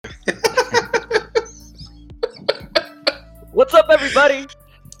What's up, everybody?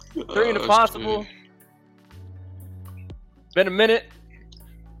 Three and Impossible. Been a minute.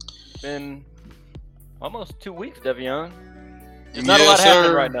 Been almost 2 weeks, Devion. There's not a lot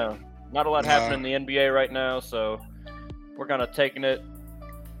happening right now. Not a lot happening in the NBA right now, so we're kind of taking it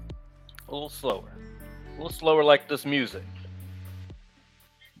a little slower. A little slower like this music.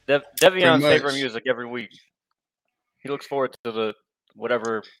 Devion's favorite music every week. He looks forward to the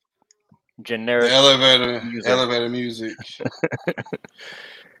whatever generic elevator music.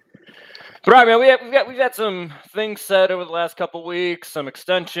 But right, man, we've had some things said over the last couple weeks, some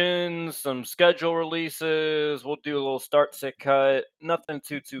extensions, some schedule releases. We'll do a little start sit cut. Nothing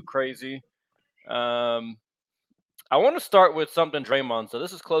too crazy. I want to start with something Draymond said.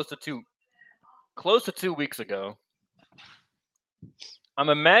 This is close to 2 weeks ago. I'm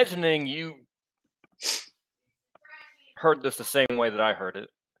imagining you heard this the same way that I heard it.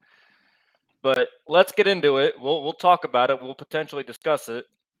 But let's get into it. We'll talk about it. We'll potentially discuss it.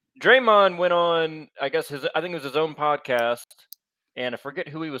 Draymond went on, I think it was his own podcast, and I forget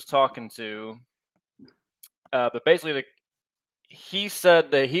who he was talking to. But basically, he said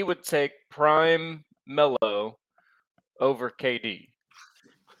that he would take prime Melo over KD.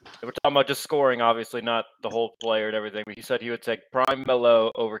 We're talking about just scoring, obviously, not the whole player and everything. But he said he would take prime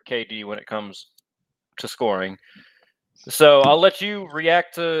Melo over KD when it comes to scoring. So I'll let you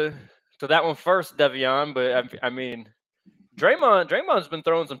react to that one first, Devion. But I mean, Draymond's been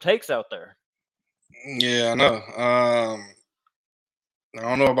throwing some takes out there. Yeah, I know. I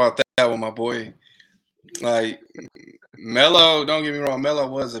don't know about that one, my boy. Like Melo, don't get me wrong, Melo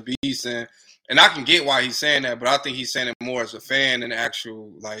was a beast, and I can get why he's saying that, but I think he's saying it more as a fan than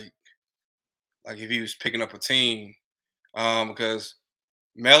actual like if he was picking up a team, because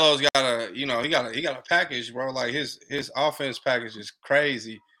Melo's got he got a package, bro. Like his offense package is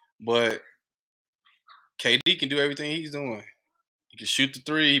crazy, but KD can do everything he's doing. He can shoot the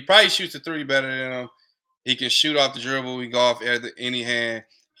three. He probably shoots the three better than him. He can shoot off the dribble. He go off any hand.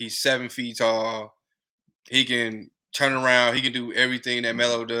 He's 7 feet tall. He can turn around. He can do everything that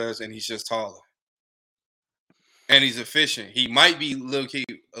Melo does, and he's just taller. And he's efficient. He might be a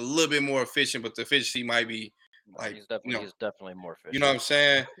little bit more efficient, but the efficiency might be like he's definitely more efficient. You know what I'm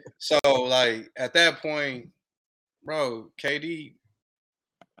saying? So like at that point, bro, KD,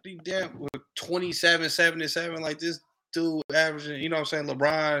 he damn with 27, 77, like this dude averaging. You know what I'm saying?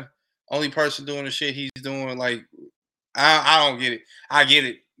 LeBron, only person doing the shit he's doing. Like I don't get it. I get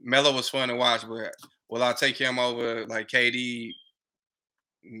it. Melo was fun to watch, but will I take him over like KD?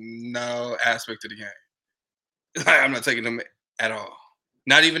 No aspect of the game. I'm not taking him at all.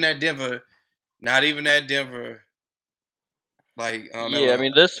 Not even at Denver. Like I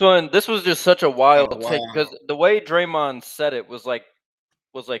mean this was just such a wild take because the way Draymond said it was like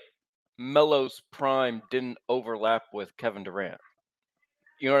Melo's prime didn't overlap with Kevin Durant.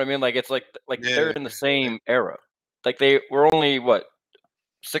 You know what I mean? Like it's like they're in the same era. Like they were only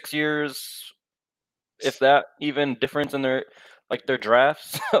 6 years, if that, even difference in their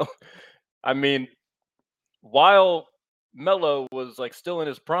drafts. So I mean, while Melo was like still in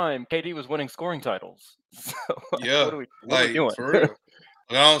his prime, KD was winning scoring titles. So yeah, what are we doing? For real.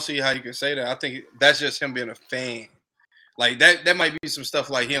 I don't see how you can say that. I think that's just him being a fan. Like that might be some stuff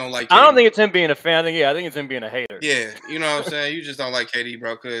like he don't like KD. I don't think it's him being a fan. I think it's him being a hater. Yeah, you know what I'm saying? You just don't like KD,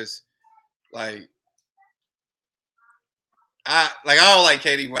 bro, because like I don't like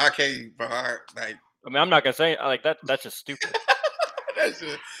KD, bro. I mean, I'm not gonna say like that. That's just stupid.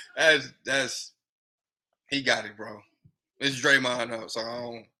 that's he got it, bro. It's Draymond though, so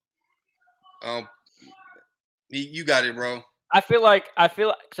I don't. You got it, bro. I feel like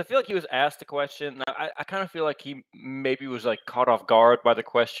he was asked a question. I kind of feel like he maybe was like caught off guard by the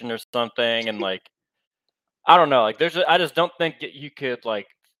question or something, and like I don't know. Like I just don't think you could like.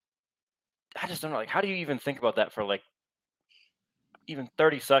 I just don't know. Like, how do you even think about that for like even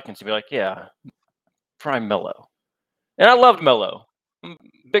 30 seconds to be like, yeah, prime Melo. And I loved Melo. I'm a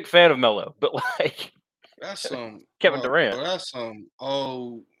big fan of Melo, but like that's some Kevin Durant. Bro, that's some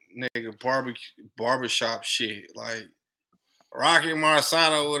old nigga barbershop shit. Like Rocky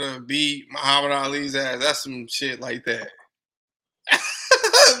Marciano would have beat Muhammad Ali's ass. That's some shit like that.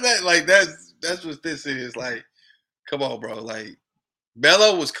 That's what this is. Like, come on, bro. Like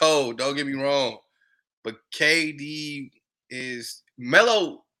Melo was cold, don't get me wrong. But KD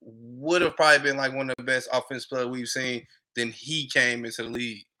Melo would have probably been like one of the best offensive players we've seen. Then he came into the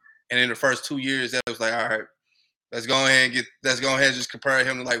league. And in the first 2 years, that was like, all right, let's go ahead and just compare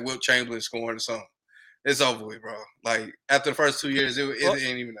him to like Wilt Chamberlain scoring or something. It's over with, bro. Like after the first 2 years, it ain't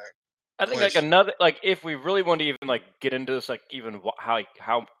even that. I think like another if we really want to even like get into this, like even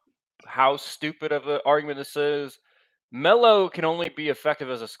how stupid of an argument this is, Melo can only be effective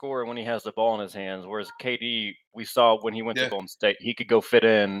as a scorer when he has the ball in his hands, whereas KD, we saw when he went to Golden State, he could go fit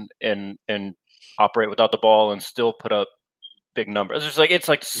in and operate without the ball and still put up big numbers. It's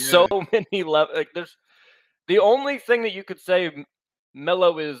like so many levels. Like there's the only thing that you could say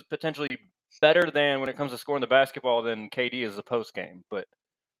Melo is potentially better than when it comes to scoring the basketball than KD is the post game, but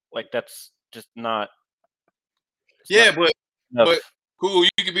like that's just not. But cool.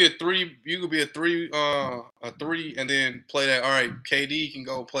 You could be a three. You could be a three, and then play that. All right, KD can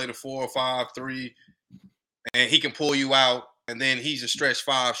go play the 4 or 5 3, and he can pull you out. And then he's a stretch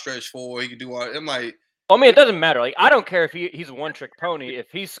 5, stretch 4. He can do all. I'm like, I mean, it doesn't matter. Like, I don't care if he's a one-trick pony. If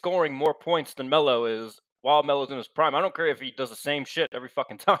he's scoring more points than Melo is while Melo's in his prime, I don't care if he does the same shit every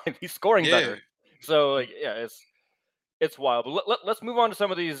fucking time. He's scoring better. So yeah, it's wild. But let's move on to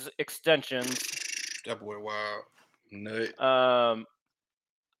some of these extensions. That boy wild. Nut.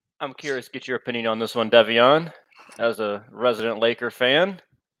 I'm curious to get your opinion on this one, Devion, as a resident Laker fan.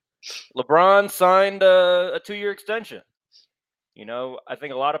 LeBron signed a 2-year extension. You know, I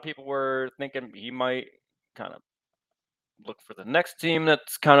think a lot of people were thinking he might kind of look for the next team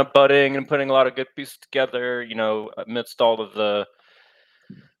that's kind of budding and putting a lot of good pieces together, you know, amidst all of the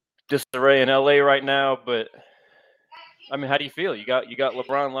disarray in LA right now. But I mean, how do you feel? You got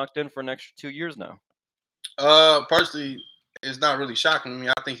LeBron locked in for an extra 2 years now. Personally, it's not really shocking to me.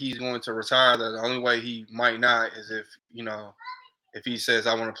 I think he's going to retire. The only way he might not is if, you know, if he says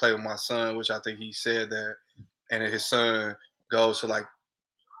I want to play with my son, which I think he said that, and if his son goes to like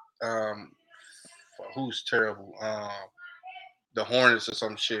who's terrible, the Hornets or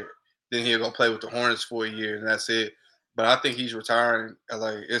some shit, then he'll go play with the Hornets for a year and that's it. But I think he's retiring.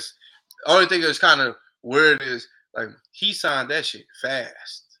 Like, it's the only thing that's kind of weird is like he signed that shit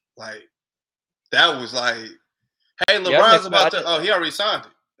fast. Like that was like, hey, LeBron's about to. Oh, he already signed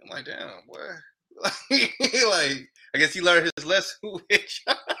it. I'm like, damn, boy. Like, I guess he learned his lesson.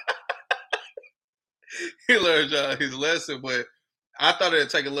 He learned his lesson, but I thought it'd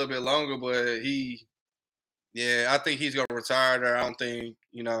take a little bit longer. But I think he's gonna retire there. I don't think,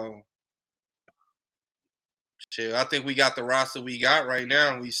 you know. Shit, I think we got the roster we got right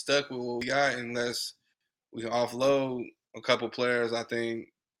now, and we stuck with what we got unless we can offload a couple players. I think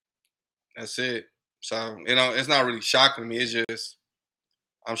that's it. So, you know, it's not really shocking me. It's just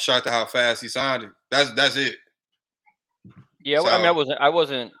I'm shocked at how fast he signed it. That's it. Yeah, so, I mean, I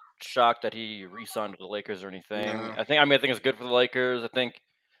wasn't shocked that he re-signed with the Lakers or anything. No. I think it's good for the Lakers. I think,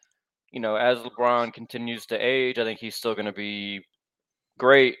 you know, as LeBron continues to age, I think he's still going to be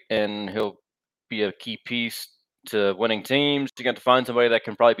great, and he'll be a key piece to winning teams. You got to find somebody that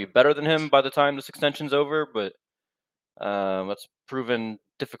can probably be better than him by the time this extension's over, but that's proven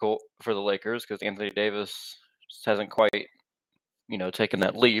difficult for the Lakers because Anthony Davis just hasn't quite, you know, taken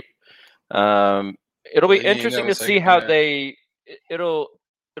that leap. It'll be interesting to see how it'll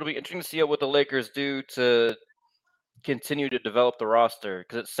be interesting to see what the Lakers do to continue to develop the roster,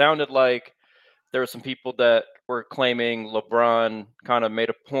 because it sounded like there were some people that were claiming LeBron kind of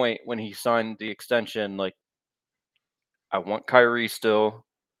made a point when he signed the extension, like, I want Kyrie still,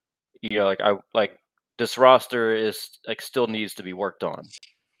 you know, like this roster is like still needs to be worked on.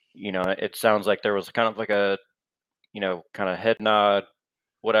 You know, it sounds like there was kind of like a, you know, kind of head nod,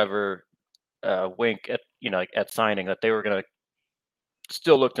 whatever, wink at, you know, like at signing that they were going to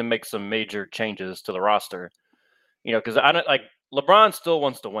still look to make some major changes to the roster. You know, because I don't like LeBron still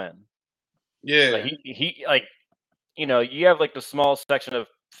wants to win. Yeah, like he like, you know, you have like the small section of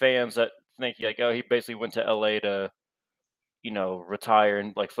fans that think like, oh, he basically went to LA to, you know, retire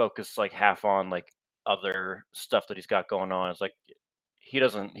and like focus like half on like other stuff that he's got going on. It's like he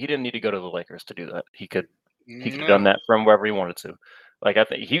didn't need to go to the Lakers to do that. He could have done that from wherever he wanted to. Like, I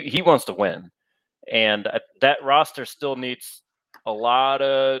think he wants to win, and that roster still needs a lot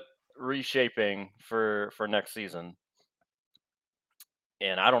of reshaping for next season.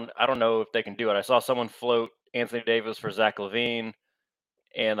 And I don't know if they can do it. I saw someone float Anthony Davis for Zach LaVine,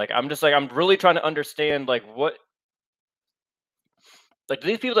 and like I'm really trying to understand like what, like, do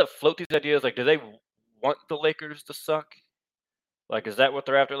these people that float these ideas, like, do they want the Lakers to suck? Like, is that what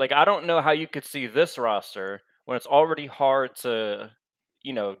they're after? Like, I don't know how you could see this roster when it's already hard to,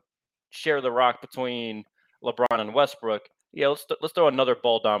 you know, share the rock between LeBron and Westbrook. Yeah, let's throw another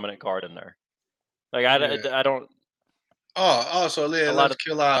ball dominant guard in there. Like, I don't. So let's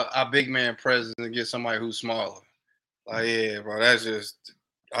kill our big man presence and get somebody who's smaller. Like, yeah, bro, that's just.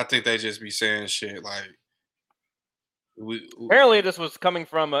 I think they just be saying shit like. Apparently, this was coming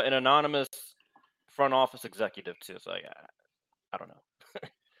from an anonymous front office executive too. So yeah, I don't know.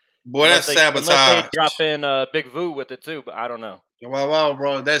 Boy, that's sabotage. Unless they drop in Big Voo with it too, but I don't know. Wow,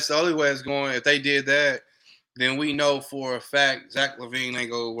 bro, that's the only way it's going. If they did that, then we know for a fact Zach LaVine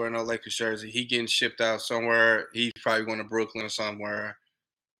ain't gonna wear no Lakers jersey. He getting shipped out somewhere. He's probably going to Brooklyn or somewhere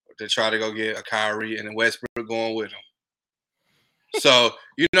to try to go get a Kyrie, and then Westbrook going with him. So,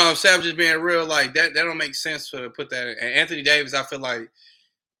 you know what I'm saying? I'm just being real. Like, that don't make sense to put that in. And Anthony Davis, I feel like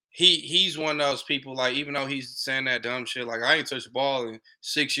he's one of those people, like, even though he's saying that dumb shit, like, I ain't touched the ball in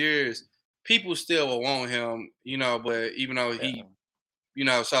 6 years, people still will want him, you know, but even though he, you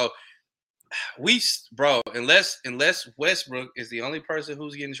know, so unless Westbrook is the only person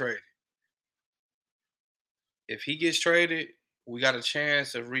who's getting traded, if he gets traded, we got a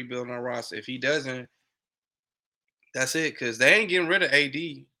chance of rebuilding our roster. If he doesn't, that's it, because they ain't getting rid of AD,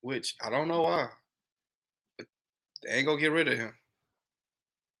 which I don't know why. But they ain't gonna get rid of him.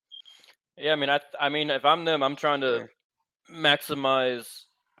 Yeah, I mean, if I'm them, I'm trying to maximize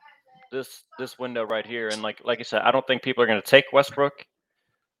this window right here, and like you said, I don't think people are going to take Westbrook.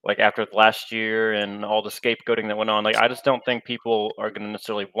 Like after last year and all the scapegoating that went on, like I just don't think people are going to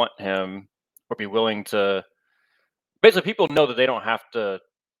necessarily want him or be willing to. Basically, people know that they don't have to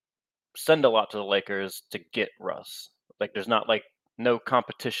send a lot to the Lakers to get Russ. Like there's not like no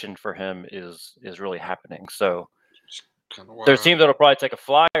competition for him is really happening. So there's teams that'll probably take a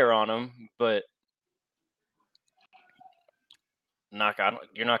flyer on him, but you're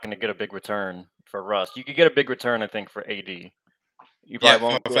not going to get a big return for Russ. You could get a big return, I think, for AD. You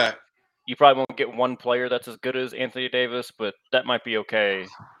probably won't get one player that's as good as Anthony Davis, but that might be okay.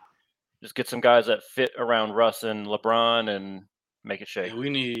 Just get some guys that fit around Russ and LeBron and make it shake. Yeah, we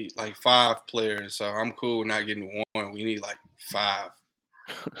need like 5 players, so I'm cool with not getting one. We need like 5.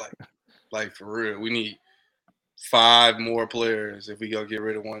 like for real. We need 5 more players if we go get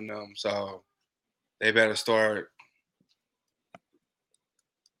rid of one of them. So they better start.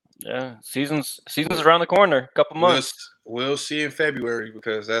 Yeah, season's around the corner. A couple months. We'll see in February,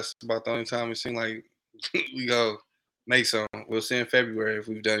 because that's about the only time it seems like we go make some. We'll see in February if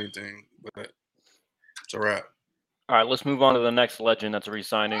we've done anything, but it's a wrap. All right, let's move on to the next legend that's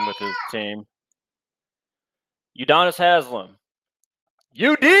re-signing with his team. Udonis Haslem.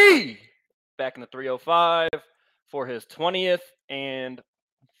 UD! Back in the 305 for his 20th and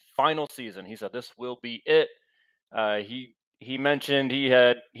final season. He said this will be it. He mentioned he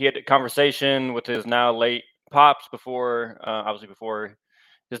had a conversation with his now late pops before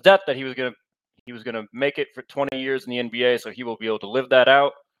his death, that he was gonna make it for 20 years in the NBA, so he will be able to live that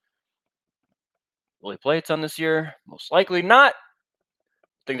out. Will he play a ton this year? Most likely not.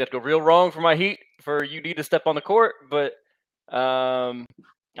 I think that'd go real wrong for my Heat for UD to step on the court, but I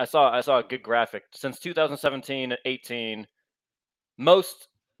saw a good graphic since 2017 and 18. Most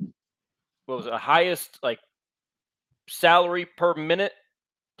highest like salary per minute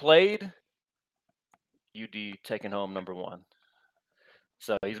played. UD taking home number 1.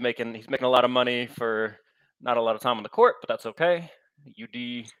 So he's making a lot of money for not a lot of time on the court, but that's okay. UD,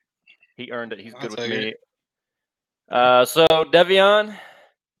 he earned it. He's good with me. So Devion,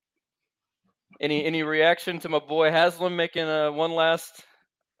 any reaction to my boy Haslem making one last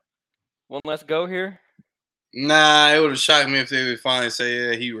go here? Nah, it would have shocked me if they would finally say,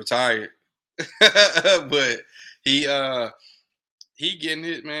 yeah, he retired. But he getting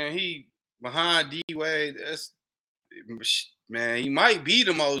it, man. He behind D Wade. That's, man. He might be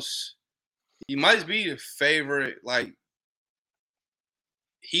the favorite like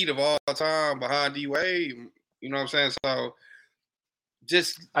Heat of all time behind D Wade. You know what I'm saying? So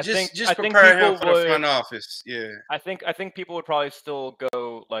just prepare him for the front office. Yeah. I think people would probably still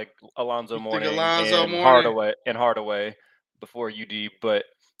go like Alonzo Mourning and Hardaway before UD, but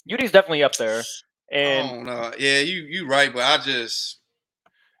UD's definitely up there. And I don't know. Yeah, you right, but he's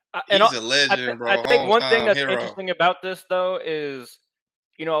a legend, bro. I think one thing that's interesting about this though is,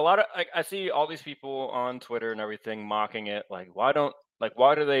 you know, a lot of I see all these people on Twitter and everything mocking it, like why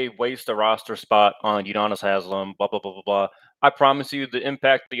do they waste a roster spot on Udonis Haslem? Blah blah blah blah blah. I promise you, the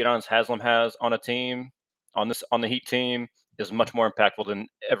impact that Udonis Haslem has on a team, on the Heat team, is much more impactful than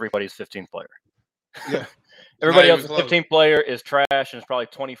everybody's 15th player. Yeah. Everybody else's 15th player is trash and is probably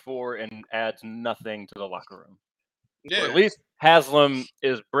 24 and adds nothing to the locker room. Yeah. Or at least Haslem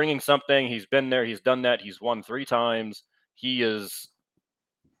is bringing something. He's been there. He's done that. He's won 3 times. He's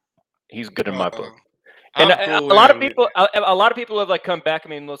good in my book. And a lot of people have like come back. I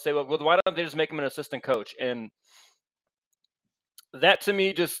mean, they'll say, well, why don't they just make him an assistant coach? And that to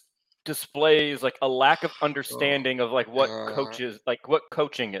me just displays like a lack of understanding of like what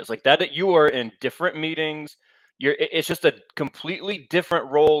coaching is. Like that you are in different meetings. It's just a completely different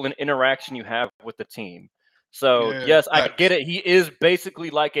role and interaction you have with the team. So, Yeah, yes, I facts. get it. He is basically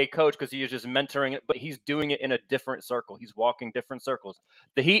like a coach because he is just mentoring it, but he's doing it in a different circle. He's walking different circles.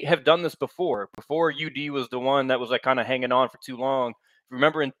 The Heat have done this before. Before UD was the one that was like kind of hanging on for too long.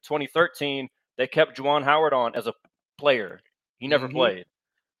 Remember in 2013, they kept Juwan Howard on as a player. He never Mm-hmm. played.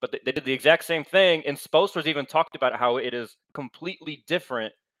 But they did the exact same thing. And Spoelstra's even talked about how it is completely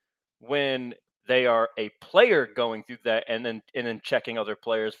different when they are a player going through that and then checking other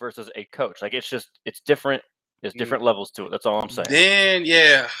players versus a coach. Like it's different. There's different levels to it. That's all I'm saying. Then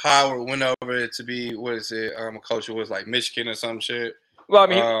yeah, Howard went over to be what is it? A coach who was like Michigan or some shit. Well, I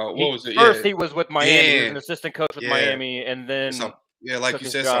mean, What he was it? first Yeah. he was with Miami. He was an Then assistant coach with yeah, Miami, and it's a then like took you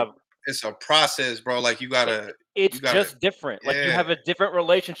his said, job. it's a process, bro. Like It, it's you gotta just different. Like you yeah, have a different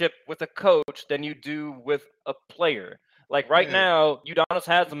relationship with a coach than you do with a player. Like right yeah. now, Udonis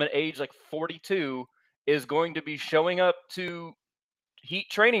Haslem at age like 42 is going to be showing up to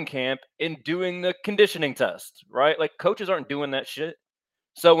Heat training camp and doing the conditioning test, right? Like coaches aren't doing that shit.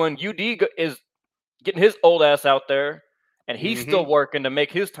 So when is getting his old ass out there and he's Mm-hmm. still working to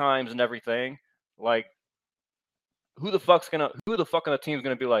make his times and everything, like who the fuck on the team's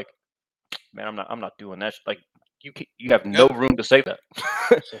gonna be like, man, I'm not doing that. Like you have no Yep. room to say that.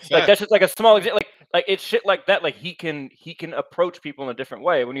 It's a Like fact. that's just like a small example. Like it's shit like that. Like he can approach people in a different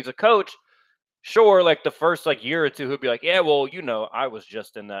way. When he's a coach, sure, like the first like year or two, he'll be like, yeah, well, I was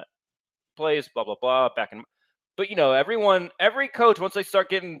just in that place, blah blah blah, back in. But every coach, once they start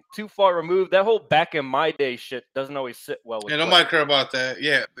getting too far removed, that whole back in my day shit doesn't always sit well with And players. nobody care about that.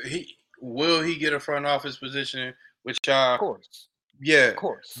 Yeah, but he get a front office position, which Of course, yeah, of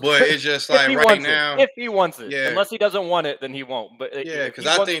course. but it's just If like he right wants it, now, if he wants it, yeah, unless he doesn't want it, then he won't. But yeah, if because he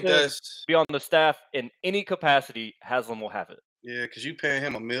I wants think to that's be on the staff in any capacity, Haslam will have it. yeah, because you paying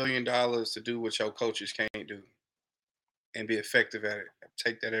him $1 million to do what your coaches can't do and be effective at it.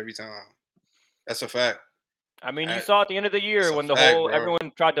 Take that every time. That's a fact. I mean, you That- saw at the end of the year That's a when fact, bro.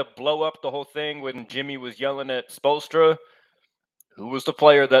 everyone tried to blow up the whole thing when Jimmy was yelling at Spoelstra. Who was the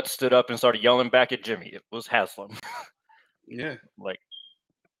player that stood up and started yelling back at Jimmy? It was Haslam. Yeah, Like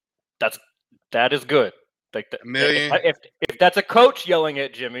that is good. Like $1 million. if that's a coach yelling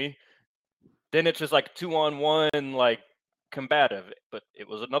at Jimmy, then it's just like 2-on-1, like combative. But it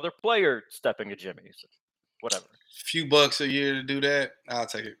was another player stepping at Jimmy. So whatever. Few bucks a year to do that. I'll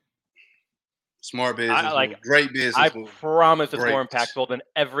take it. Smart I business like. move. Great I business move. promise it's Great, more impactful than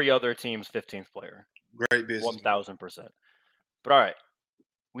every other team's 15th player. great business move. 1,000%. But all right,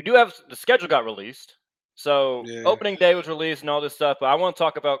 we do have the schedule got released. So Yeah. opening day was released and all this stuff. But I want to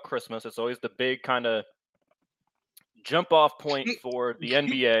talk about Christmas. It's always the big kind of jump off point for the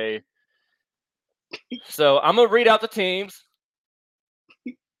NBA. So I'm gonna read out the teams,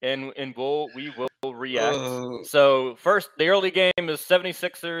 and we will react. So first, the early game is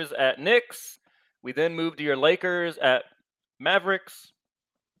 76ers at Knicks. We then move to your Lakers at Mavericks.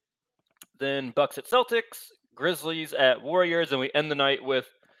 Then Bucks at Celtics, Grizzlies at Warriors, and we end the night with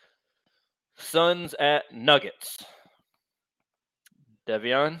Suns at Nuggets.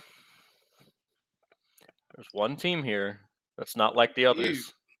 Devion, there's one team here that's not like the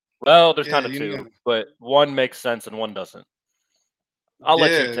others. Well, there's kind of two, but one makes sense and one doesn't. I'll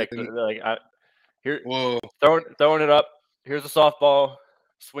let you take the here. Whoa. Throwing it up. Here's a softball.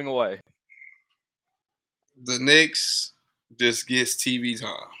 Swing away. The Knicks just gets TV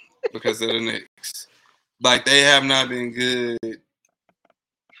time because of the Knicks. Like they have not been good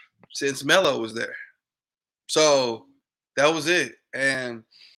since Melo was there. So that was it. And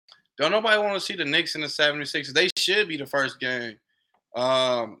don't nobody want to see the Knicks in the 76ers. They should be the first game.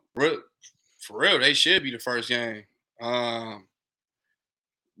 For real, they should be the first game.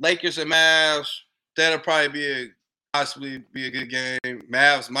 Lakers and Mavs, that'll probably possibly be a good game.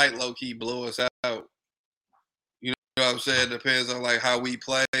 Mavs might low key blow us out. You know what I'm saying? Depends on like how we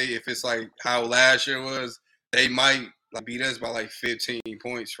play. If it's like how last year was, they might like beat us by like 15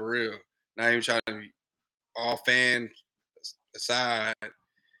 points for real. Not even trying to be all fan aside.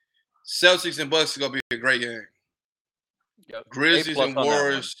 Celtics and Bucks is gonna be a great game. Yep. Grizzlies and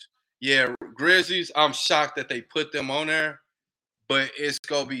Warriors. One. Yeah, Grizzlies. I'm shocked that they put them on there, but it's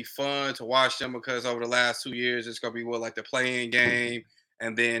gonna be fun to watch them because over the last 2 years, it's gonna be like the playing game,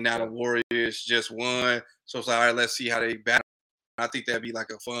 and then now the Warriors just won. So it's like, all right, let's see how they battle. I think that'd be like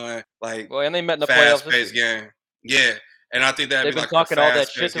a fun, like, and they met in the fast-paced game. Yeah, and I think that'd They've be been like talking a all that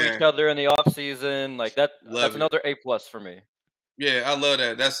shit game. to each other in the off season. Like that's it. another A+ for me. Yeah, I love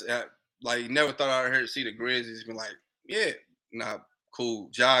that. That's like never thought I'd heard see the Grizzlies be like, yeah, nah, cool.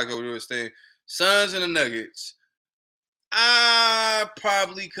 Ja go do his thing. Suns and the Nuggets. I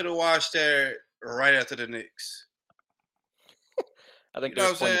probably could have watched that right after the Knicks. I think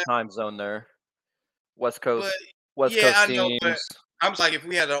there's plenty of time zone there. West But Coast, West yeah, Coast I know. But teams. I'm like, if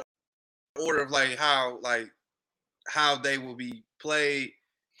we had an order of how they will be played,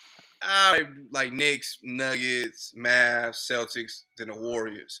 I like Knicks, Nuggets, Mavs, Celtics, then the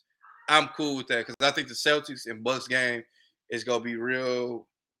Warriors. I'm cool with that because I think the Celtics and Bucks game is gonna be real,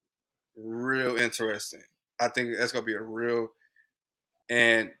 real interesting. I think that's gonna be a real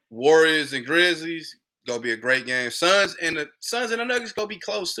and Warriors and Grizzlies gonna be a great game. Suns and the Nuggets gonna be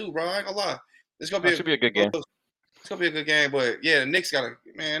close too, bro. I ain't gonna lie. It's gonna be That should be a good game. it's gonna be a good game. But yeah, the Knicks gotta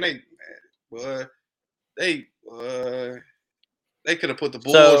they they could have put the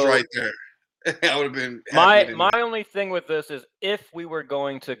Bulls So right there. I would have been happier my than my that. only thing with this is if we were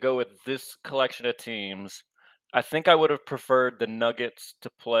going to go with this collection of teams, I think I would have preferred the Nuggets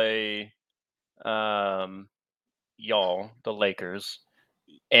to play um, y'all, the Lakers.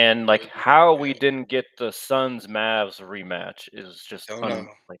 And like how we didn't get the Suns Mavs rematch is just Don't know.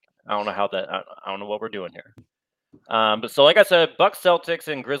 like I don't know how that I don't know what we're doing here. But so like I said, Bucks Celtics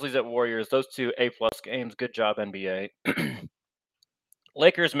and Grizzlies at Warriors, those two A+ games. Good job, NBA.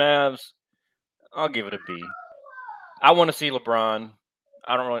 Lakers Mavs, I'll give it a B. I want to see LeBron.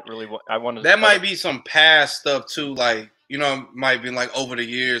 I don't really want. I want to. That might be some past stuff too, like might be like over the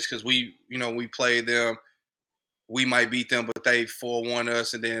years because we played them. We might beat them, but they 4-1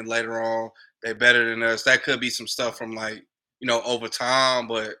 us, and then later on they better than us. That could be some stuff from like over time,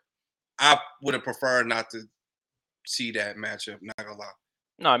 but I would have preferred not to see that matchup. Not gonna lie.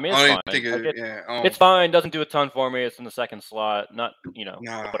 No, I mean it's I don't fine. even think Like, yeah. it's fine. Doesn't do a ton for me. It's in the second slot. Not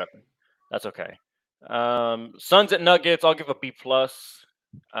Nah. whatever. That's okay. Suns at Nuggets, I'll give a B+.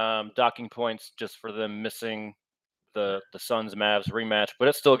 Docking points just for them missing the Suns Mavs rematch, but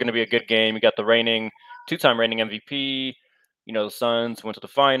it's still going to be a good game. You got the two-time reigning MVP. The Suns went to the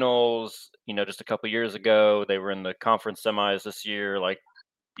finals. Just a couple years ago, they were in the conference semis this year. Like,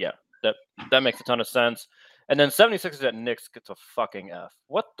 yeah, that makes a ton of sense. And then 76ers at Knicks gets a fucking F.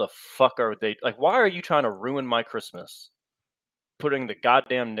 What the fuck are they like? Why are you trying to ruin my Christmas? Putting the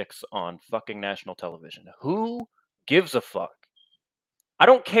goddamn Knicks on fucking national television. Who gives a fuck? I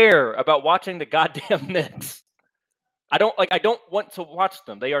don't care about watching the goddamn Knicks. I don't want to watch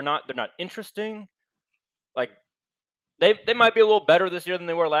them. They're not interesting. Like they might be a little better this year than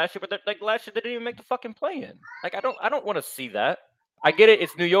they were last year, but like last year they didn't even make the fucking play in. Like I don't want to see that. I get it,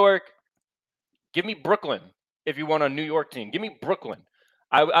 it's New York. Give me Brooklyn if you want a New York team. Give me Brooklyn.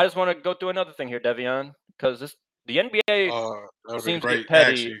 I just want to go through another thing here, Devion, because the NBA that would be seems to get great.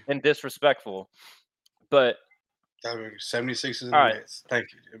 petty Actually, and disrespectful. But that would be 76ers and all right. Nets.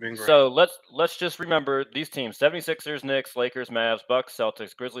 Thank you. It'd been great. So let's just remember these teams: 76ers, Knicks, Lakers, Mavs, Bucks,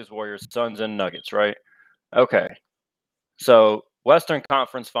 Celtics, Grizzlies, Warriors, Suns, and Nuggets, right? Okay. So Western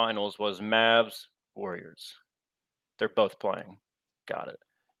Conference Finals was Mavs, Warriors. They're both playing. Got it.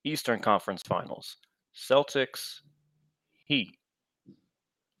 Eastern Conference Finals, Celtics, Heat.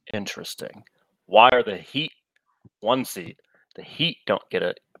 Interesting. Why are the Heat one seed? The Heat don't get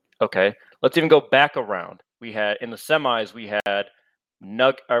it. Okay. Let's even go back around. We had in the semis we had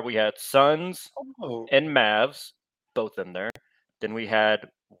Suns and Mavs both in there. Then we had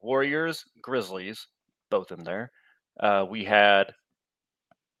Warriors, Grizzlies both in there. We had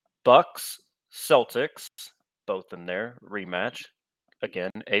Bucks, Celtics both in there. Rematch.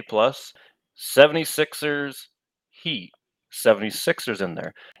 Again, A+. 76ers, Heat. 76ers in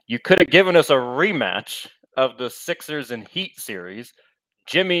there. You could have given us a rematch of the Sixers and Heat series.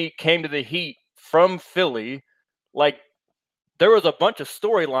 Jimmy came to the Heat from Philly. Like, there was a bunch of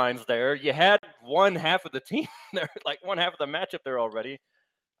storylines there. You had one half of the team there, like one half of the matchup there already.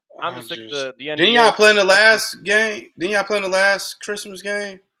 I'm just sick of the NBA. Didn't y'all play in the last game? Didn't y'all play in the last Christmas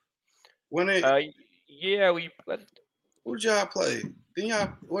game? When it? Yeah, we. Who did y'all play? Didn't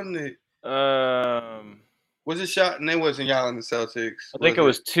y'all? Wasn't it? Um. Was it shot? And it wasn't y'all in the Celtics. I think it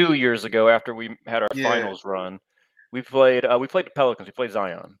was 2 years ago after we had our finals run. We played the Pelicans. We played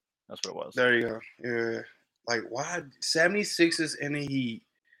Zion. That's what it was. There you go. Yeah. Like why 76ers in the Heat,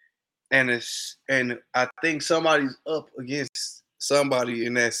 and I think somebody's up against somebody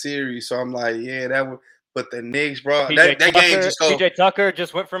in that series. So I'm like, yeah, that would. But the Knicks, bro, that game just go. PJ Tucker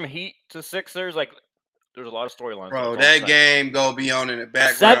just went from Heat to Sixers. Like, there's a lot of storylines. Bro, that game go be on in the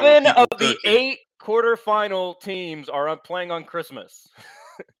background. 7 of the 8 quarterfinal teams are playing on Christmas.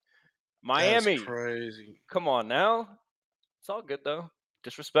 Miami. That's crazy. Come on now. It's all good though.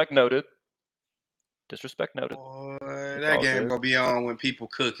 Disrespect noted. Boy, that game gonna be on when people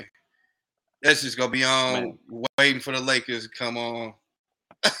cooking. That's just gonna be on waiting for the Lakers to come on.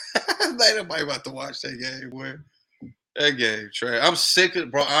 Ain't nobody about to watch that game, boy. That game, Trey. I'm sick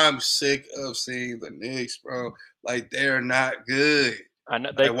of seeing the Knicks, bro. Like they're not good. I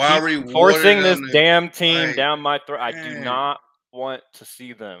know they Like, why keep rewarding forcing this them to, damn team like, down my throat. I do man, not want to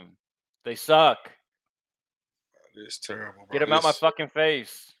see them. They suck. it's terrible, Get bro. them out my fucking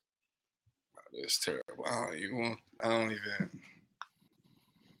face. It's terrible. I don't even.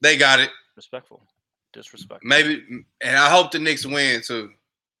 They got it. Respectful. Disrespectful. Maybe, and I hope the Knicks win too.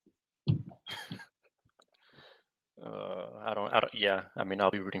 I don't. Yeah, I mean,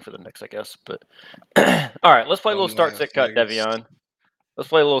 I'll be rooting for the Knicks, I guess. But all right, let's play a little start sit cut, Devion. Let's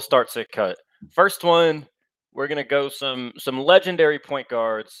play a little start sit cut. First one, we're gonna go some legendary point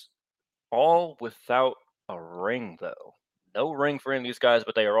guards, all without a ring though. No ring for any of these guys,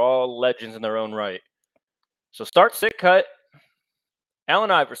 but they are all legends in their own right. So start sit cut.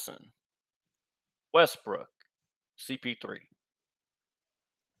 Allen Iverson, Westbrook, CP3,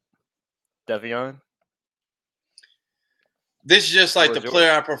 Devion. This is just like the Yours.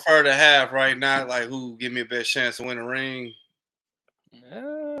 player I prefer to have right now, like who give me a best chance to win a ring.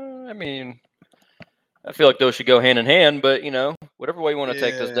 I mean, I feel like those should go hand in hand, but whatever way you want to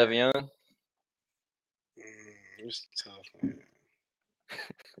take this, Devion. It's tough, man.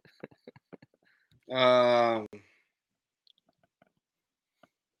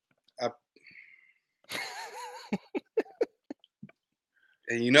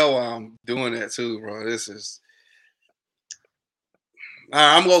 And you know why I'm doing that too, bro. This is.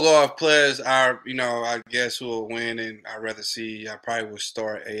 I'm gonna go off players. I guess who will win, and I'd rather see. I probably would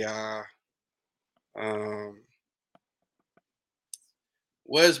start AI.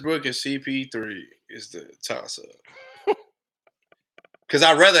 Westbrook and CP3 is the toss up. Because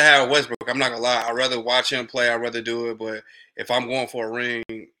I'd rather have Westbrook. I'm not gonna lie. I'd rather watch him play. I'd rather do it. But if I'm going for a ring,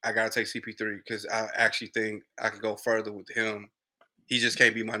 I gotta take CP3 because I actually think I can go further with him. He just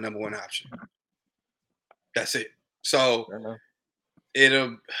can't be my number one option. That's it. So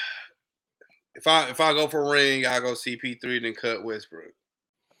it'll. If I go for a ring, I go CP3 then cut Westbrook,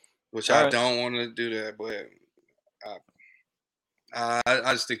 which I don't want to do that, but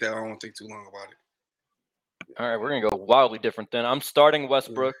I just think that I don't want to think too long about it. All right, we're gonna go wildly different then. I'm starting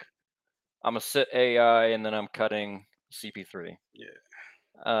Westbrook. I'm gonna sit AI, and then I'm cutting CP3. Yeah.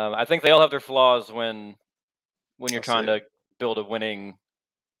 I think they all have their flaws when you're trying to build a winning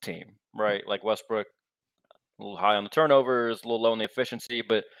team, right? Like Westbrook, a little high on the turnovers, a little low on the efficiency,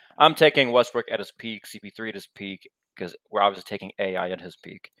 but I'm taking Westbrook at his peak, CP3 at his peak, because we're obviously taking AI at his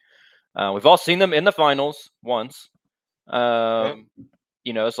peak. We've all seen them in the finals once.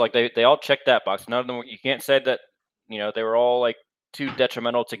 It's like they all checked that box. None of them. You can't say that. They were all like too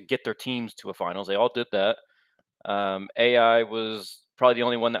detrimental to get their teams to a finals. They all did that. AI was probably the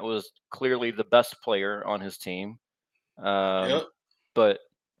only one that was clearly the best player on his team. But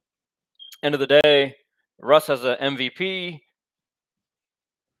end of the day, Russ has an MVP,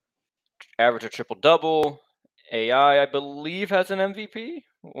 average a triple double. AI, I believe, has an MVP.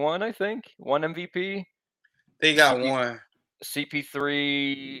 One MVP. They got one.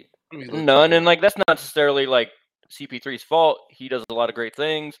 CP3, none, and like that's not necessarily like CP3's fault. He does a lot of great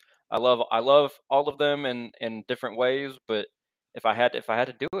things. I love all of them in different ways. But if I had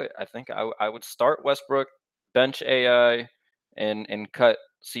to do it, I think I would start Westbrook, bench AI, and cut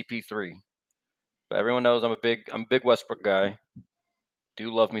CP3. But everyone knows I'm a big Westbrook guy.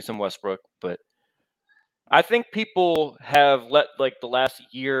 Do love me some Westbrook, but I think people have let like the last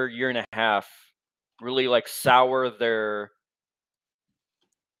year and a half really like sour their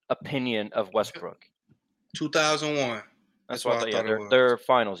opinion of Westbrook. 2001. That's what I thought. Their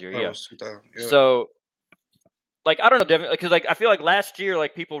finals year, yeah. Yeah. So, like, I don't know, Devin, because like I feel like last year,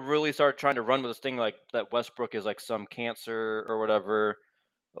 like people really started trying to run with this thing, like that Westbrook is like some cancer or whatever.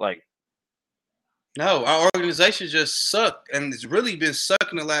 Like, no, our organization just sucked, and it's really been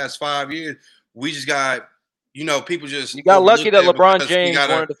sucking the last 5 years. We just got, people just you got lucky that LeBron James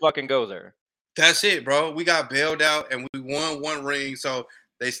wanted to fucking go there. That's it, bro. We got bailed out, and we won one ring, so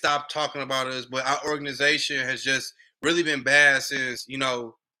they stopped talking about us. But our organization has just really been bad since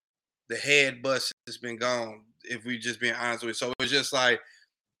the head bust has been gone. If we just being honest with you, so it's just like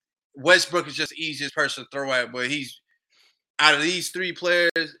Westbrook is just the easiest person to throw at, but he's out of these three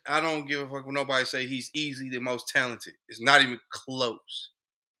players. I don't give a fuck when nobody say he's easily the most talented. It's not even close.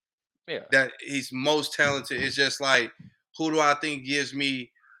 Yeah, that he's most talented. It's just like, who do I think gives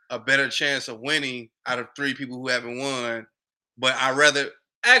me a better chance of winning out of three people who haven't won? But I rather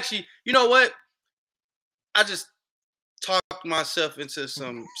actually, you know what? I just talked myself into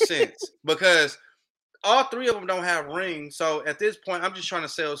some sense because all three of them don't have rings. So at this point, I'm just trying to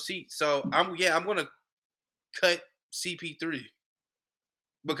sell seats. So I'm gonna cut CP3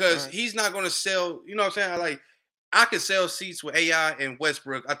 because he's not gonna sell. You know what I'm saying? Like I could sell seats with AI and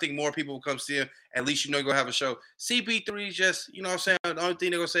Westbrook. I think more people will come see him. At least you know you're gonna have a show. CP3 is just, you know what I'm saying? The only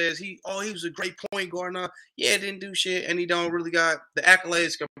thing they're gonna say is he was a great point guard now. Yeah, didn't do shit, and he don't really got the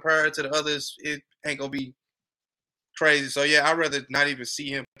accolades compared to the others. It ain't gonna be crazy. So yeah, I'd rather not even see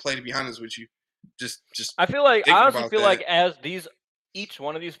him play, to be honest with you. Just I thinking honestly about feel that. like as each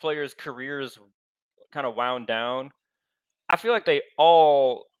one of these players' careers kind of wound down, I feel like they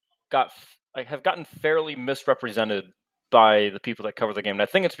all have gotten fairly misrepresented by the people that cover the game. And I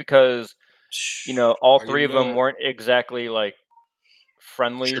think it's because all Why you three of them know weren't exactly like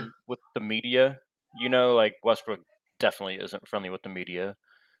friendly Sure. with the media. Like Westbrook definitely isn't friendly with the media.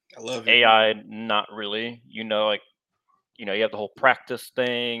 I love it. AI, not really. You have the whole practice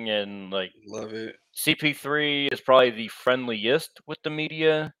thing, and like Love it. CP3 is probably the friendliest with the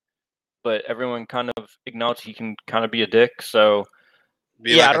media, but everyone kind of acknowledges he can kind of be a dick. So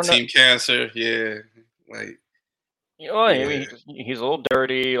Be yeah, like I a don't know. team cancer. Yeah. Like, I mean, yeah. he's a little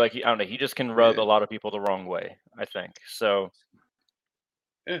dirty. Like I don't know. He just can rub a Yeah. lot of people the wrong way, I think. So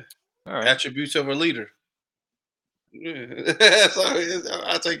Yeah. all right. Attributes of a leader. Yeah. So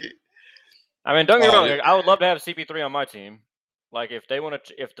I'll take it. I mean, don't get me wrong. Yeah. Like, I would love to have CP3 on my team. Like if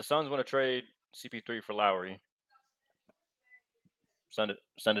if the Suns want to trade CP3 for Lowry, send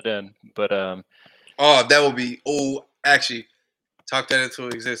it in. But Oh, that would be. Oh, actually, talk that into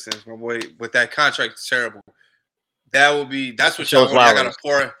existence, my boy. But that contract is terrible. That would be. That's what so y'all is want. Y'all got to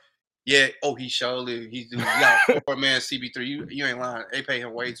Lowry's. pour. Yeah. Oh, he surely. He's you got a poor man CP3. You ain't lying. They pay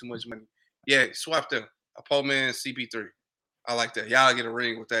him way too much money. Yeah, swap them. A poor man CP3. I like that. Y'all get a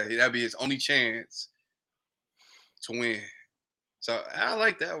ring with that. That'd be his only chance to win. So I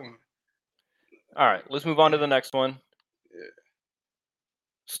like that one. All right, let's move on to the next one. Yeah.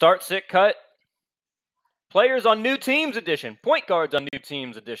 Start, sit, cut. Players on new teams edition. Point guards on new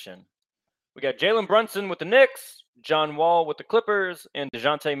teams edition. We got Jalen Brunson with the Knicks, John Wall with the Clippers, and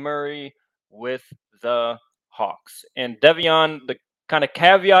DeJounte Murray with the Hawks. And Devion, the kind of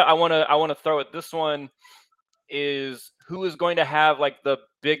caveat I wanna throw at this one is who is going to have like the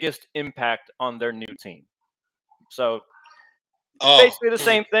biggest impact on their new team. So Oh, basically the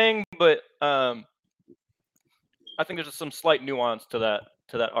same thing, but I think there's just some slight nuance to that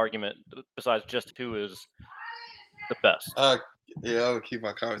argument besides just who is the best. yeah, I'll keep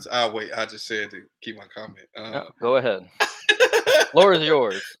my comments. I'll wait. I just said to keep my comment. Go ahead. Floor is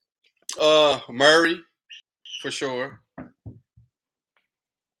yours. Murray, for sure.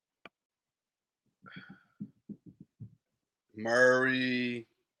 Murray,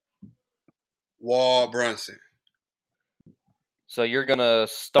 Wall, Brunson. So you're gonna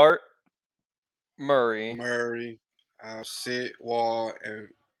start Murray. Murray, I'll sit Wall and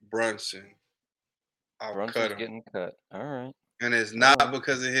Brunson. I'll cut Brunson's him. getting cut. All right. And it's not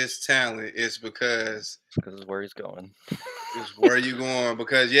because of his talent. It's because This is where he's going. it's where you going.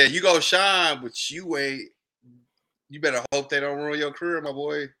 Because yeah, you go shine, but you wait. You better hope they don't ruin your career, my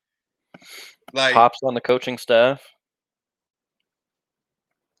boy. Like Pops on the coaching staff.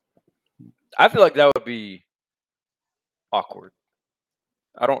 I feel like that would be awkward.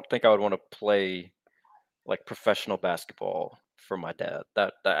 I don't think I would want to play like professional basketball for my dad.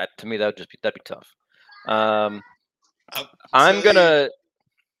 That to me that'd be tough. I'm gonna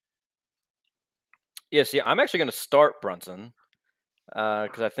I'm actually gonna start Brunson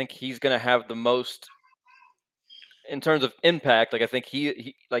because I think he's gonna have the most in terms of impact. Like I think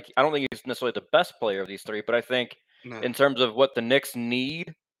he like I don't think he's necessarily the best player of these three, but I think in terms of what the Knicks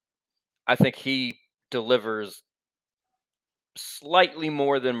need, I think he delivers slightly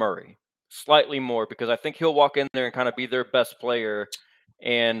more than Murray. Slightly more because I think he'll walk in there and kind of be their best player.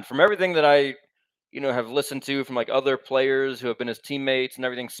 And from everything that I, have listened to from like other players who have been his teammates and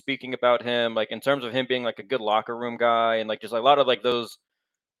everything speaking about him, like in terms of him being like a good locker room guy and like just a lot of like those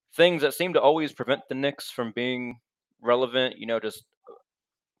things that seem to always prevent the Knicks from being relevant, just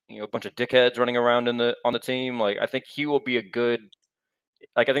a bunch of dickheads running around on the team. Like I think he will be a good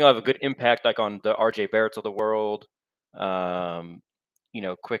I think he'll have a good impact like on the RJ Barretts of the world.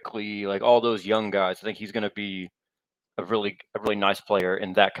 Quickly, like all those young guys. I think he's gonna be a really nice player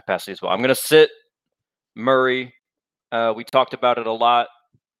in that capacity as well. I'm gonna sit Murray. We talked about it a lot,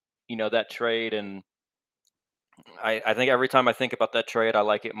 that trade, and I think every time I think about that trade, I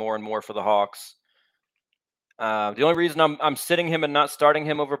like it more and more for the Hawks. The only reason I'm sitting him and not starting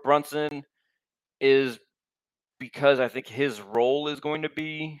him over Brunson is because I think his role is going to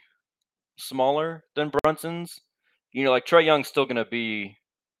be smaller than Brunson's. Like Trae Young's still going to be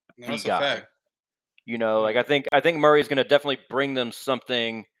the that's guy. a fact. Like I think Murray's going to definitely bring them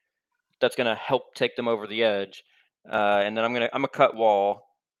something that's going to help take them over the edge. And then I'm gonna cut Wall.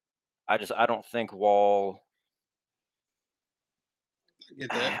 I don't think Wall Get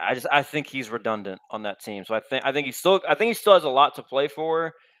that. I think he's redundant on that team. So I think he still has a lot to play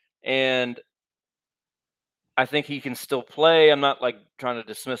for, and I think he can still play. I'm not like trying to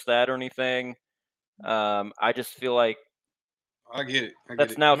dismiss that or anything. I just feel like I get it.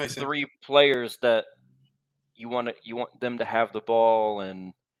 that's It now makes sense. 3 players that you want them to have the ball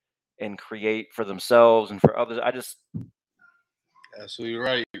and create for themselves and for others. Absolutely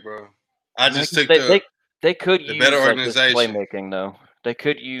right, bro. I just took they could the better use like his organization. playmaking though. They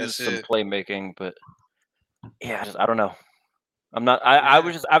could use some playmaking, but yeah, I don't know. I'm not.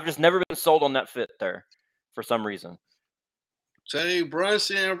 I've just never been sold on that fit there, for some reason. Say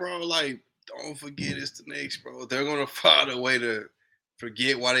Brunson, bro. Like, don't forget it's the Knicks, bro. They're gonna find a way to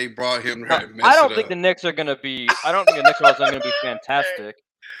forget why they brought him there. I don't think the Knicks are gonna be. I don't think the Knicks are going to be fantastic.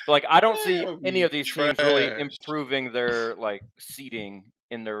 But like, I don't see any of these teams really improving their like seeding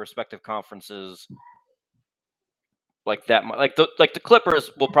in their respective conferences like that much. Like the Clippers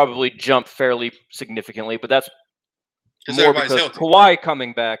will probably jump fairly significantly, but that's more because healthy. Kawhi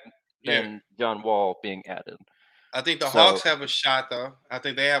coming back than John Wall being added. I think the Hawks have a shot, though. I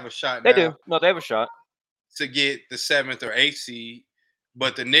think they have a shot now. They do. No, they have a shot to get the 7th or 8th seed.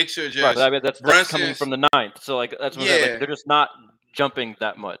 But the Knicks are just right. I mean, that's coming from the 9th. So like that's what they're just not jumping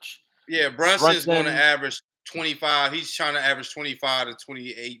that much. Yeah, Brunson's going to average 25. He's trying to average 25 to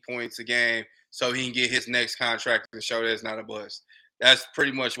 28 points a game so he can get his next contract to show that it's not a bust. That's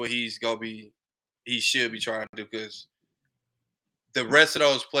pretty much what he should be trying to do, because the rest of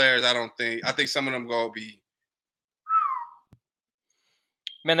those players, I think some of them going to be.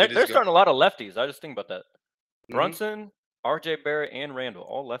 Man, they're starting a lot of lefties. I just think about that. Brunson, R.J. Barrett, and Randall,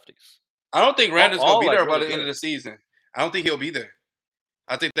 all lefties. I don't think Randall's going to be there by the end of the season. I don't think he'll be there.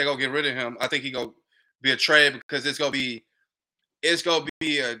 I think they're going to get rid of him. I think he's going to be a trade, because it's going to be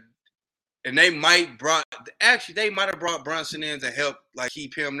and they might have brought Brunson in to help like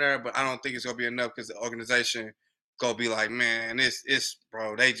keep him there, but I don't think it's going to be enough, because the organization going to be like, man, it's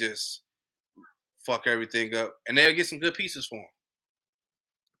bro, they just fuck everything up, and they'll get some good pieces for him.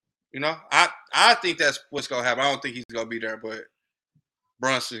 You know, I think that's what's going to happen. I don't think he's going to be there, but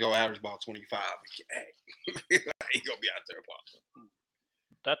Brunson's going to average about 25. He's going to be out there probably.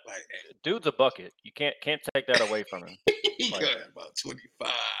 That dude's a bucket. You can't take that away from him. He's going to have about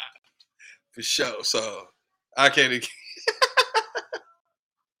 25 for sure. So I can't.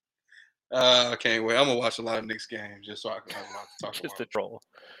 I can't wait. I'm gonna watch a lot of Knicks games just so I can have a lot to talk about. Just a troll.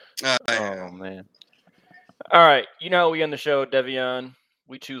 Oh man. All right, you know how we end the show, Devion.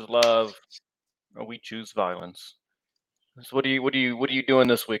 We choose love, or we choose violence. So what are you doing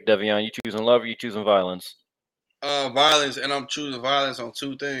this week, Devion? You choosing love or you choosing violence? Violence, and I'm choosing violence on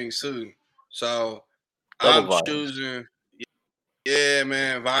 2 things too. So Double violence. Choosing, yeah,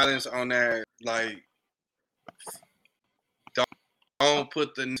 man, violence on that. Like, don't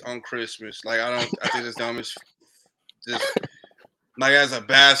put the on Christmas. Like, I think it's dumb as just like, as a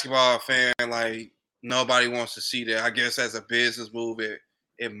basketball fan, like, nobody wants to see that. I guess as a business move,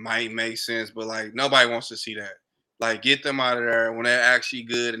 it might make sense, but like, nobody wants to see that. Like, get them out of there when they're actually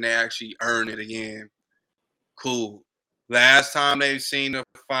good and they actually earn it again. Cool. Last time they've seen the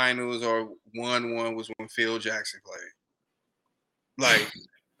finals or won one was when Phil Jackson played. Like,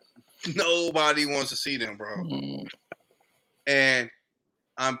 nobody wants to see them, bro. And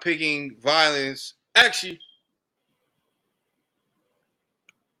I'm picking violence. Actually,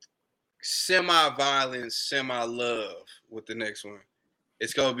 semi-violence, semi-love with the next one.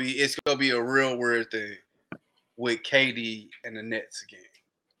 It's gonna be a real weird thing with KD and the Nets again.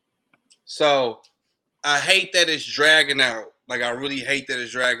 So I hate that it's dragging out. Like, I really hate that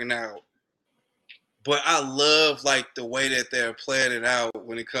it's dragging out. But I love, like, the way that they're playing it out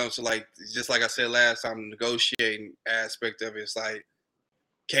when it comes to, like, just like I said last time, the negotiating aspect of it. It's like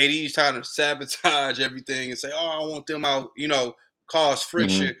KD's trying to sabotage everything and say, oh, I want them out, cause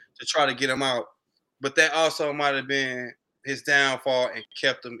friction to try to get them out. But that also might have been his downfall and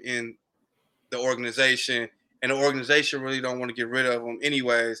kept him in the organization. And the organization really don't want to get rid of him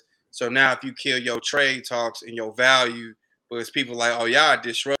anyways. So now if you kill your trade talks and your value, because people like, oh, y'all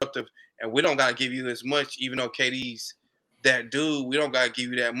disruptive, and we don't got to give you as much, even though KD's that dude, we don't got to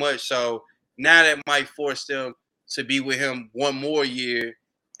give you that much. So now that might force them to be with him one more year.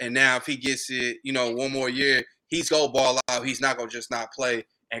 And now if he gets it, one more year, he's going to ball out. He's not going to just not play.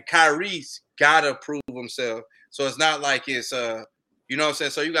 And Kyrie's got to prove himself. So it's not like it's, you know what I'm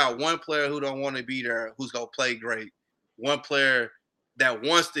saying? So you got one player who don't want to be there, who's going to play great. One player that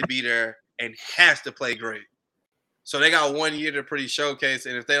wants to be there and has to play great. So they got 1 year to pretty showcase,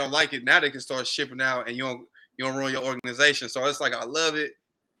 and if they don't like it, now they can start shipping out, and you don't ruin your organization. So it's like, I love it,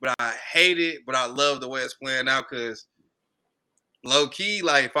 but I hate it, but I love the way it's playing out, because low key,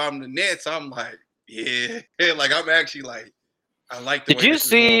 like if I'm the Nets, I'm like, yeah, like I'm actually like, I like the Did way you this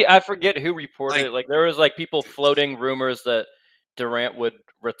is going. see? I forget who reported Like, it. Like there was like people floating rumors that Durant would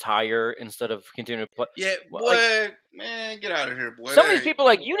retire instead of continue to play. yeah, Like boy, man, get out of here, boy. some of That these ain't, people,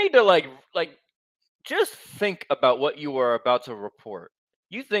 like you need to like just think about what you are about to report.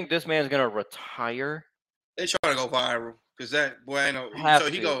 You think this man's gonna retire? they trying to go viral because that boy ain't no. So Have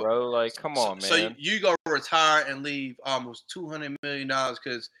he to, go. bro. Like, come on, So man. you go retire and leave almost $200 million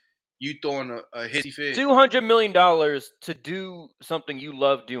because you throwing a hissy fit. $200 million to do something you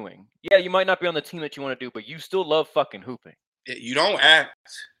love doing. Yeah, you might not be on the team that you want to do, but you still love fucking hooping. You don't act,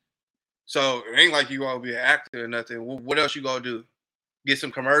 so it ain't like you gonna be an actor or nothing. What else you gonna do? Get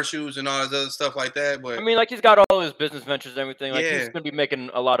some commercials and all this other stuff like that. But I mean, like he's got all his business ventures and everything. Like he's yeah, gonna be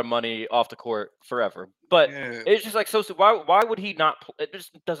making a lot of money off the court forever. But yeah. it's just like so. Why would he not? It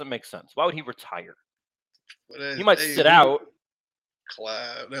just doesn't make sense. Why would he retire? But He might sit out.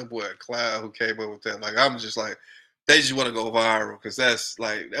 Cloud, that boy Cloud who came up with that. Like I'm just like, they just want to go viral because that's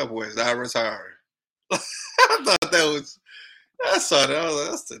like that boy is not retiring. I thought that was. I saw that. I was like,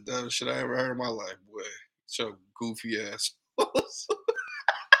 that's the dumbest shit I ever heard in my life, boy. So goofy ass.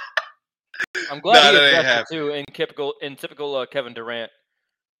 I'm glad he that ain't addressed it too in typical Kevin Durant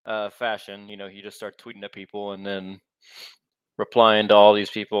fashion. You know, he just started tweeting at people and then replying to all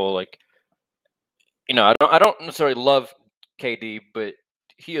these people. Like, you know, I don't necessarily love KD, but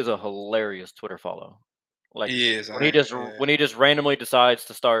he is a hilarious Twitter follow. Like He is. when he just randomly decides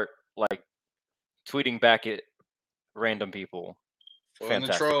to start like tweeting back at random people. Fun to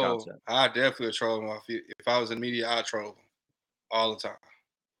Fantastic troll. content. I definitely would troll him. If I was in media, I'd troll him all the time.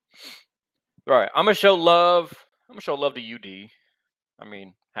 All right, I'm gonna show love. I'm gonna show love to UD. I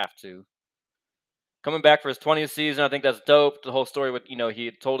mean, have to. Coming back for his 20th season, I think that's dope. The whole story with he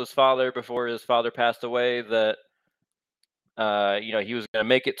had told his father before his father passed away that he was gonna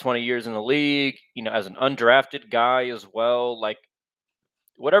make it 20 years in the league. As an undrafted guy as well. Like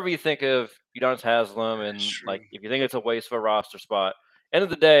whatever you think of Udonis Haslem, and like if you think it's a waste of a roster spot, end of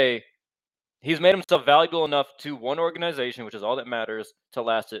the day, he's made himself valuable enough to one organization, which is all that matters, to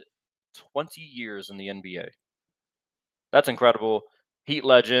last it 20 years in the NBA. That's incredible. Heat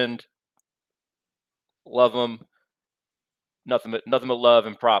legend. Love him. Nothing but love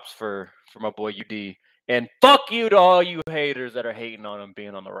and props for my boy UD. And fuck you to all you haters that are hating on him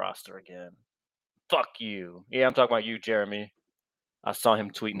being on the roster again. Fuck you. Yeah, I'm talking about you, Jeremy. I saw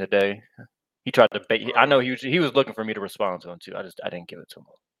him tweeting today. He tried to bait. I know he was looking for me to respond to him too. I didn't give it to him.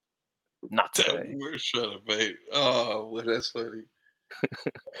 Not today. We're trying to bait. Oh, well, that's funny.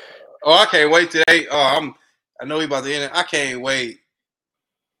 Oh, I can't wait today. Oh, I know we about to end it. I can't wait.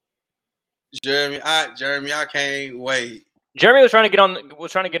 Jeremy, I can't wait. Jeremy was trying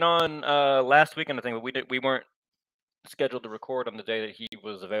to get on last weekend, I think, but we weren't scheduled to record on the day that he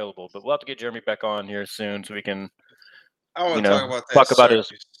was available. But we'll have to get Jeremy back on here soon so we can I want to talk about that. Talk about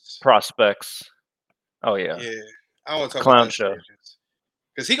his prospects. Oh yeah. Yeah. I want to talk Clown about that show.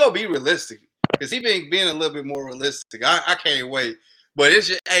 Because he gonna be realistic. Because he being a little bit more realistic. I can't wait. But it's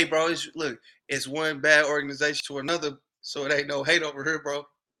just, hey, bro, it's one bad organization to another, so it ain't no hate over here, bro.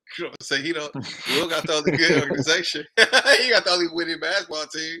 You know what I'm saying? You don't got the only good organization. You got the only winning basketball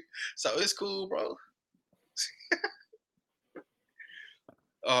team. So it's cool, bro.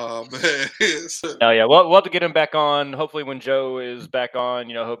 Oh man. Oh yeah, we'll have to get him back on. Hopefully when Joe is back on,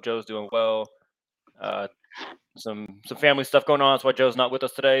 hope Joe's doing well. Some family stuff going on. That's why Joe's not with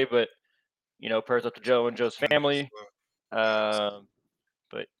us today, but prayers up to Joe and Joe's family. But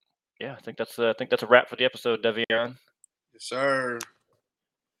yeah, I think that's a wrap for the episode, Devion. Yes, sir.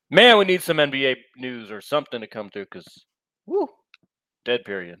 Man, we need some NBA news or something to come through because, woo, dead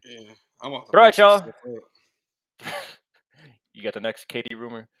period. Yeah, I'm all right, y'all. You got the next KD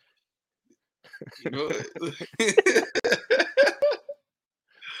rumor?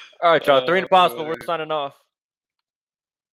 All right, y'all. 3 Impossible. We're signing off.